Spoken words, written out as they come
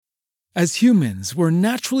As humans, we're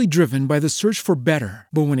naturally driven by the search for better.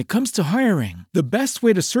 But when it comes to hiring, the best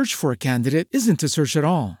way to search for a candidate isn't to search at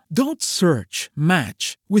all. Don't search,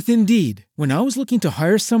 match with Indeed. When I was looking to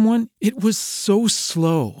hire someone, it was so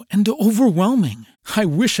slow and overwhelming. I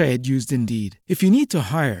wish I had used Indeed. If you need to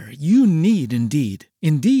hire, you need Indeed.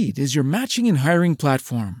 Indeed is your matching and hiring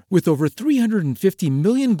platform with over 350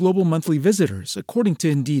 million global monthly visitors, according to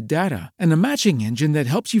Indeed data, and a matching engine that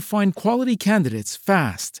helps you find quality candidates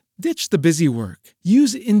fast. Ditch the busy work.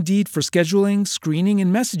 Use Indeed for scheduling, screening,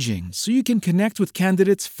 and messaging so you can connect with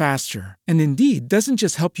candidates faster. And Indeed doesn't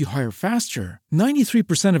just help you hire faster.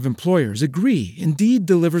 93% of employers agree Indeed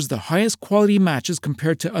delivers the highest quality matches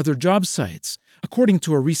compared to other job sites, according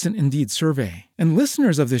to a recent Indeed survey. And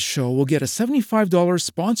listeners of this show will get a $75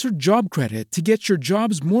 sponsored job credit to get your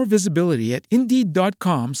jobs more visibility at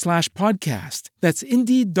Indeed.com/podcast. That's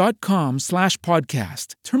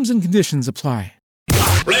Indeed.com/podcast. Terms and conditions apply.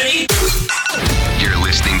 Ready? You're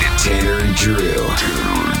listening to Tanner and Drew.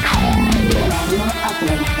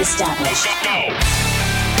 Uplink established.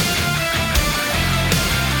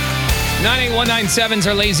 98197 is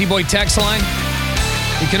our Lazy Boy text line.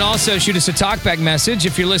 You can also shoot us a talkback message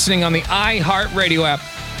if you're listening on the iHeartRadio app.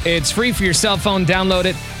 It's free for your cell phone. Download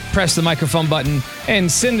it, press the microphone button,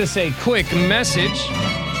 and send us a quick message.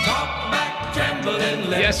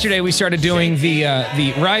 Yesterday we started doing the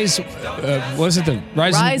Rise, was it the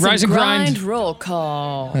Rise and Grind roll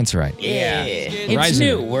call? That's right. Yeah. It's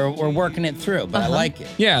new. We're working it through, but I like it.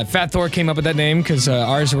 Yeah, Fat Thor came up with that name because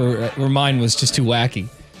mine was just too wacky.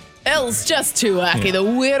 It's just too wacky. Yeah. The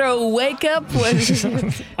weirdo wake up.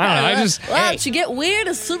 I don't know. You get weird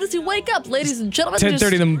as soon as you wake up, ladies and gentlemen.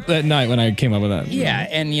 10:30 at night when I came up with that. Yeah,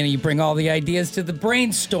 and you bring all the ideas to the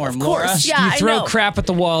brainstorm, Laura. Of course, yeah, you throw crap at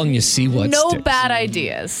the wall and you see what No sticks. bad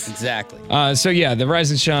ideas. Exactly. So yeah, the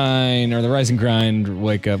Rise and Shine or the Rise and Grind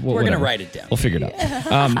wake up. We're going to write it down. We'll figure it out.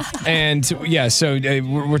 And yeah, so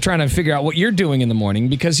we're trying to figure out what you're doing in the morning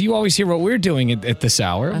because you always hear what we're doing at this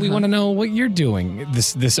hour. We want to know what you're doing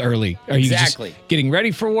this early. Are you just getting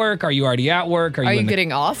ready for work? Are you already at work? Are you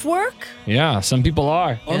getting off work? Yeah, some people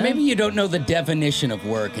are. Or maybe you don't know the definition of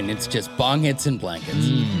work and it's just bong hits and blankets.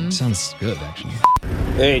 Sounds good, actually.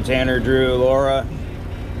 Hey, Tanner, Drew, Laura.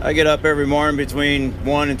 I get up every morning between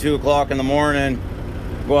 1 and 2 o'clock in the morning,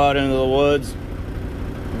 go out into the woods,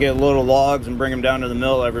 get little logs and bring them down to the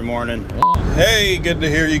mill every morning. Hey, good to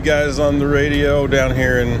hear you guys on the radio down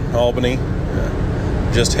here in Albany.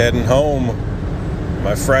 Just heading home.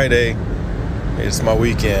 My Friday. It's my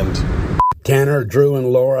weekend. Tanner, Drew,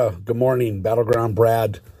 and Laura, good morning. Battleground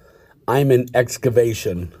Brad. I'm in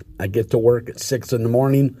excavation. I get to work at 6 in the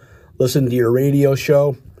morning, listen to your radio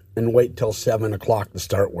show, and wait till 7 o'clock to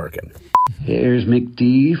start working. Here's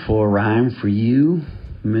McD for Rhyme for you,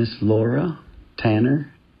 Miss Laura,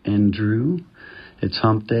 Tanner, and Drew. It's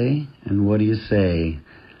hump day, and what do you say?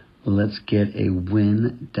 Let's get a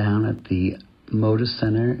win down at the Moda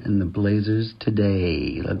Center and the Blazers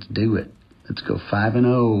today. Let's do it. Let's go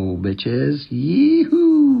 5-0, bitches.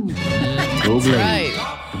 Yee-hoo! Go Blaze. Right.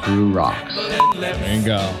 The Brew rocks. There you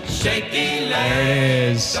go. There it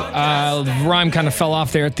is. The rhyme kind of fell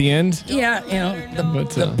off there at the end. Yeah,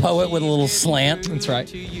 the poet with a little slant. That's right.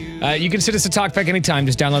 You can send us a talkback anytime.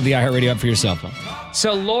 Just download the iHeartRadio app for your cell phone.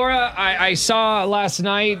 So Laura, I saw last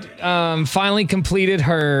night, finally completed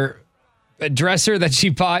her dresser that she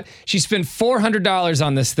bought. She spent $400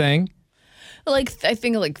 on this thing. I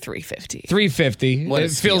think like $350. $350.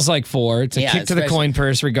 It feels like $4. It's a kick to the coin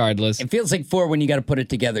purse, regardless. It feels like $4 when you got to put it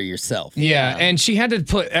together yourself. Yeah, and she had to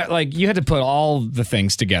put you had to put all the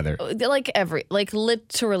things together.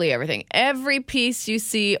 Literally everything. Every piece you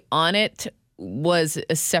see on it was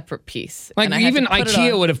a separate piece. Like even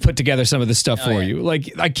IKEA would have put together some of this stuff for you. Like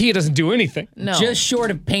IKEA doesn't do anything. No. Just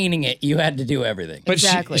short of painting it, you had to do everything. But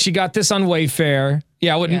she got this on Wayfair.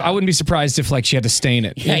 Yeah, I wouldn't be surprised if she had to stain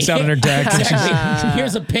it. It's out on her deck.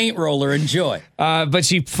 Here's a paint roller, enjoy. But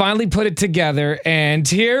she finally put it together, and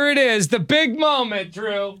here it is, the big moment,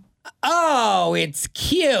 Drew. Oh, it's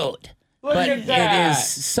cute. Look at that. It is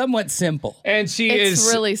somewhat simple. And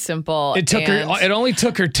it's really simple. It only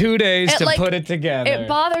took her 2 days to put it together. It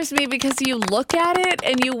bothers me because you look at it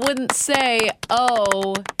and you wouldn't say,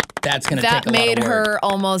 oh, that's going to take a lot of work. That made her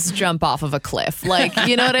almost jump off of a cliff.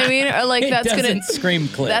 You know what I mean? Or that's going to scream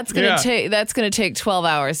cliff. That's going to take 12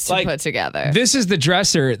 hours to put together. This is the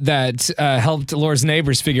dresser that helped Laura's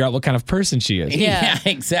neighbors figure out what kind of person she is. Yeah,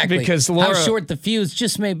 exactly. Because Laura, how short the fuse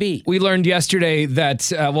just may be. We learned yesterday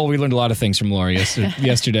that we learned a lot of things from Laura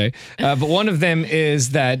yesterday. But one of them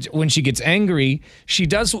is that when she gets angry, she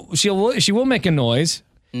will make a noise.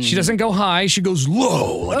 She doesn't go high. She goes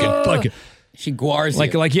low, She guars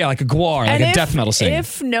like you. like a guar, And like a death metal singer.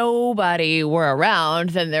 If nobody were around,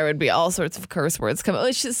 then there would be all sorts of curse words coming,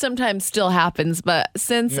 which sometimes still happens. But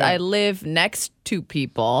since I live next to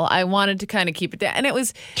people, I wanted to kind of keep it down. And it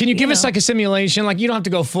was. Can you give us like a simulation? Like you don't have to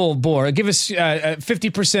go full bore. Give us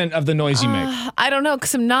 50% of the noise you make. I don't know,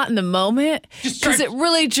 because I'm not in the moment. Because it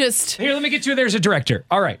really just. Here, let me get you there as a director.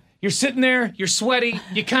 All right. You're sitting there, you're sweaty,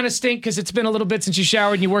 you kind of stink because it's been a little bit since you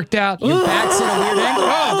showered and you worked out. Your back's at a weird angle.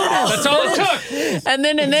 Oh, that's all it took.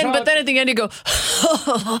 But then at the end you go,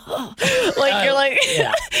 like you're like,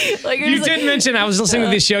 like you're You just did mention, I was listening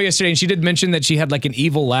to this show yesterday and she did mention that she had like an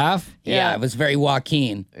evil laugh. Yeah, it was very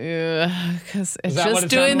Joaquin. because Is that what just it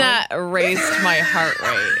doing sounded that raised my heart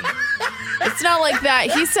rate. It's not like that.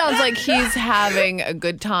 He sounds like he's having a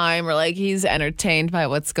good time or like he's entertained by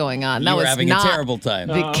what's going on. That You were was having not a terrible time.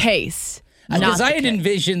 the case. Because I had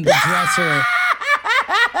envisioned the dresser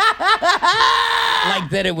like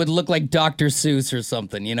that it would look like Dr. Seuss or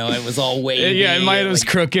something. You know, it was all wavy. Yeah, it might have was like,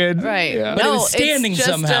 crooked. Right. Yeah. But it No, was standing it's just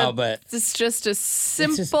somehow, but- it's just a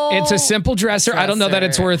simple. It's a simple dresser. I don't know that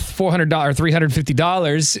it's dresser. worth $400,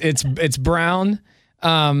 $350. It's brown.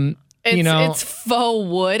 It's faux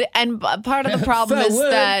wood, and part of the problem Faux is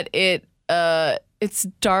wood. that it's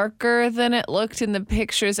darker than it looked in the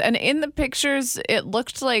pictures. And in the pictures, it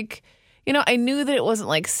looked like, I knew that it wasn't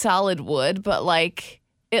like solid wood, but like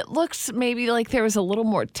it looked maybe like there was a little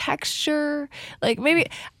more texture. Like maybe,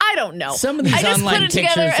 I don't know. Some of these I just online put it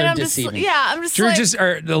together pictures and are I'm just, deceiving. I'm just Drew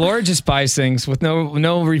like. Laura just buys things with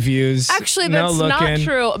no reviews. Actually, no that's not looking.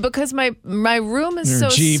 true because my room is Her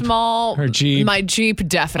so Jeep. small. Her Jeep. My Jeep,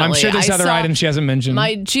 definitely. I'm sure there's I other saw items she hasn't mentioned.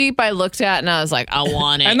 My Jeep, I looked at and I was like, I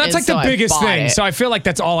want it. and that's like so the I biggest bought thing. it. So I feel like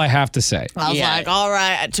that's all I have to say. I was Yeah. like, all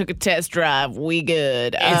right, I took a test drive. We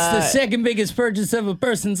good. It's the second biggest purchase of a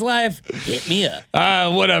person's life. Hit me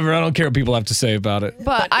up. Whatever. I don't care what people have to say about it.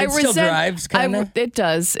 But I it still resent. drives, kinda? It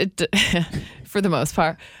does. For the most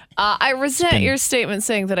part. I resent your statement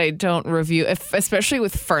saying that I don't review, especially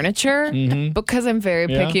with furniture, because I'm very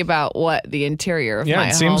picky about what the interior of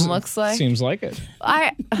my home looks like. Seems like it.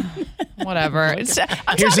 Whatever. I'm Here's the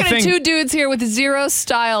talking to thing. two dudes here with zero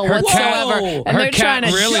style Her cat- whatsoever, and Her they're cat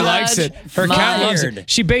trying to really judge likes it. Her cat loves Weird. it.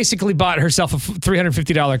 She basically bought herself a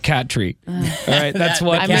 $350 cat treat. All right, that's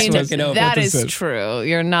what. I that's mean, what- took it over. that what is this is. true.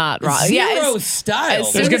 You're not wrong. Zero as style.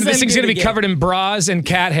 soon as This I'm thing's gonna be get- covered in bras and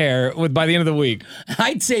cat hair by the end of the week.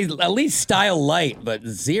 I'd say at least style light, but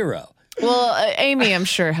zero. Well, Amy, I'm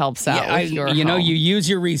sure helps out Yeah, with your you home. you use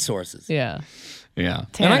your resources. Yeah. Yeah,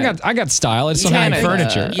 Tanner. and I got style. I just don't have any Tanner.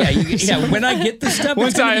 furniture. Yeah, when I get the stuff, Once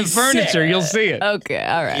it's gonna I be have furniture, sick. you'll see it. Okay.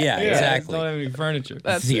 All right. Yeah, I exactly. don't have any furniture.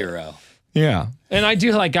 Zero. Yeah, and I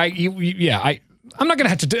do like I'm not gonna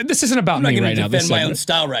have to do. This isn't about I'm not me going right to now. defend This my own segment.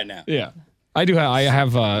 style right now. Yeah, I do. I have.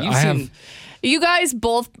 You've I have. seen- You guys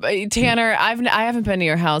both, Tanner. I haven't been to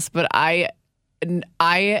your house, but I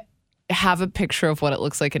have a picture of what it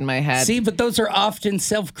looks like in my head. See, but those are often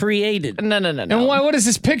self-created. No. And what is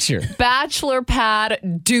this picture? Bachelor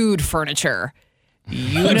pad dude furniture.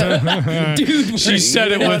 Dude, She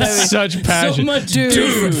said it with such passion. So much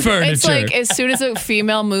Dude furniture. It's like as soon as a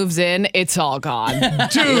female moves in, it's all gone.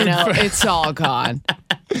 Dude, it's all gone.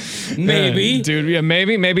 Maybe. dude. Yeah,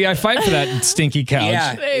 maybe I fight for that stinky couch.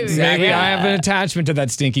 Yeah, exactly. Maybe I have an attachment to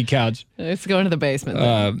that stinky couch. It's going to the basement.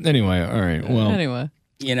 then. Anyway, all right. Well, Anyway.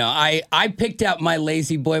 You know, I picked out my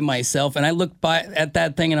lazy boy myself, and I looked at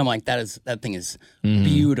that thing, and I'm like, that thing is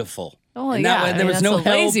beautiful. Oh And yeah, there was that's no a help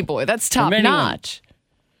lazy boy. That's top from anyone. notch.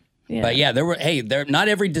 Yeah. But yeah, not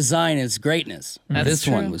every design is greatness. This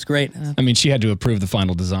true. one was greatness. I mean, she had to approve the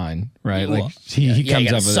final design, right? Well, Like he you comes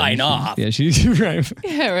gotta up with sign it. off. Yeah, she's right.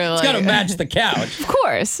 Yeah, really. It's got to match the couch. Of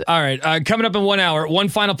course. All right, coming up in 1 hour, one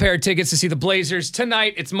final pair of tickets to see the Blazers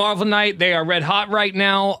tonight. It's Marvel night. They are red hot right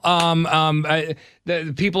now.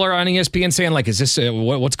 The people are on ESPN saying, like, is this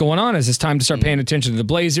what's going on? Is this time to start paying attention to the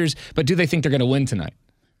Blazers? But do they think they're going to win tonight?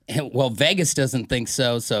 Well, Vegas doesn't think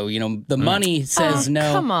so. So, the money says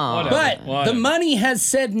no. Come on. But Whatever. the money has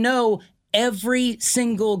said no every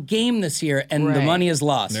single game this year, and the Right. money is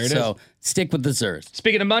lost. There it So stick with the Zers.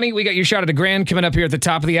 Speaking of money, we got your shot at a grand coming up here at the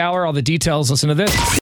top of the hour. All the details, listen to this.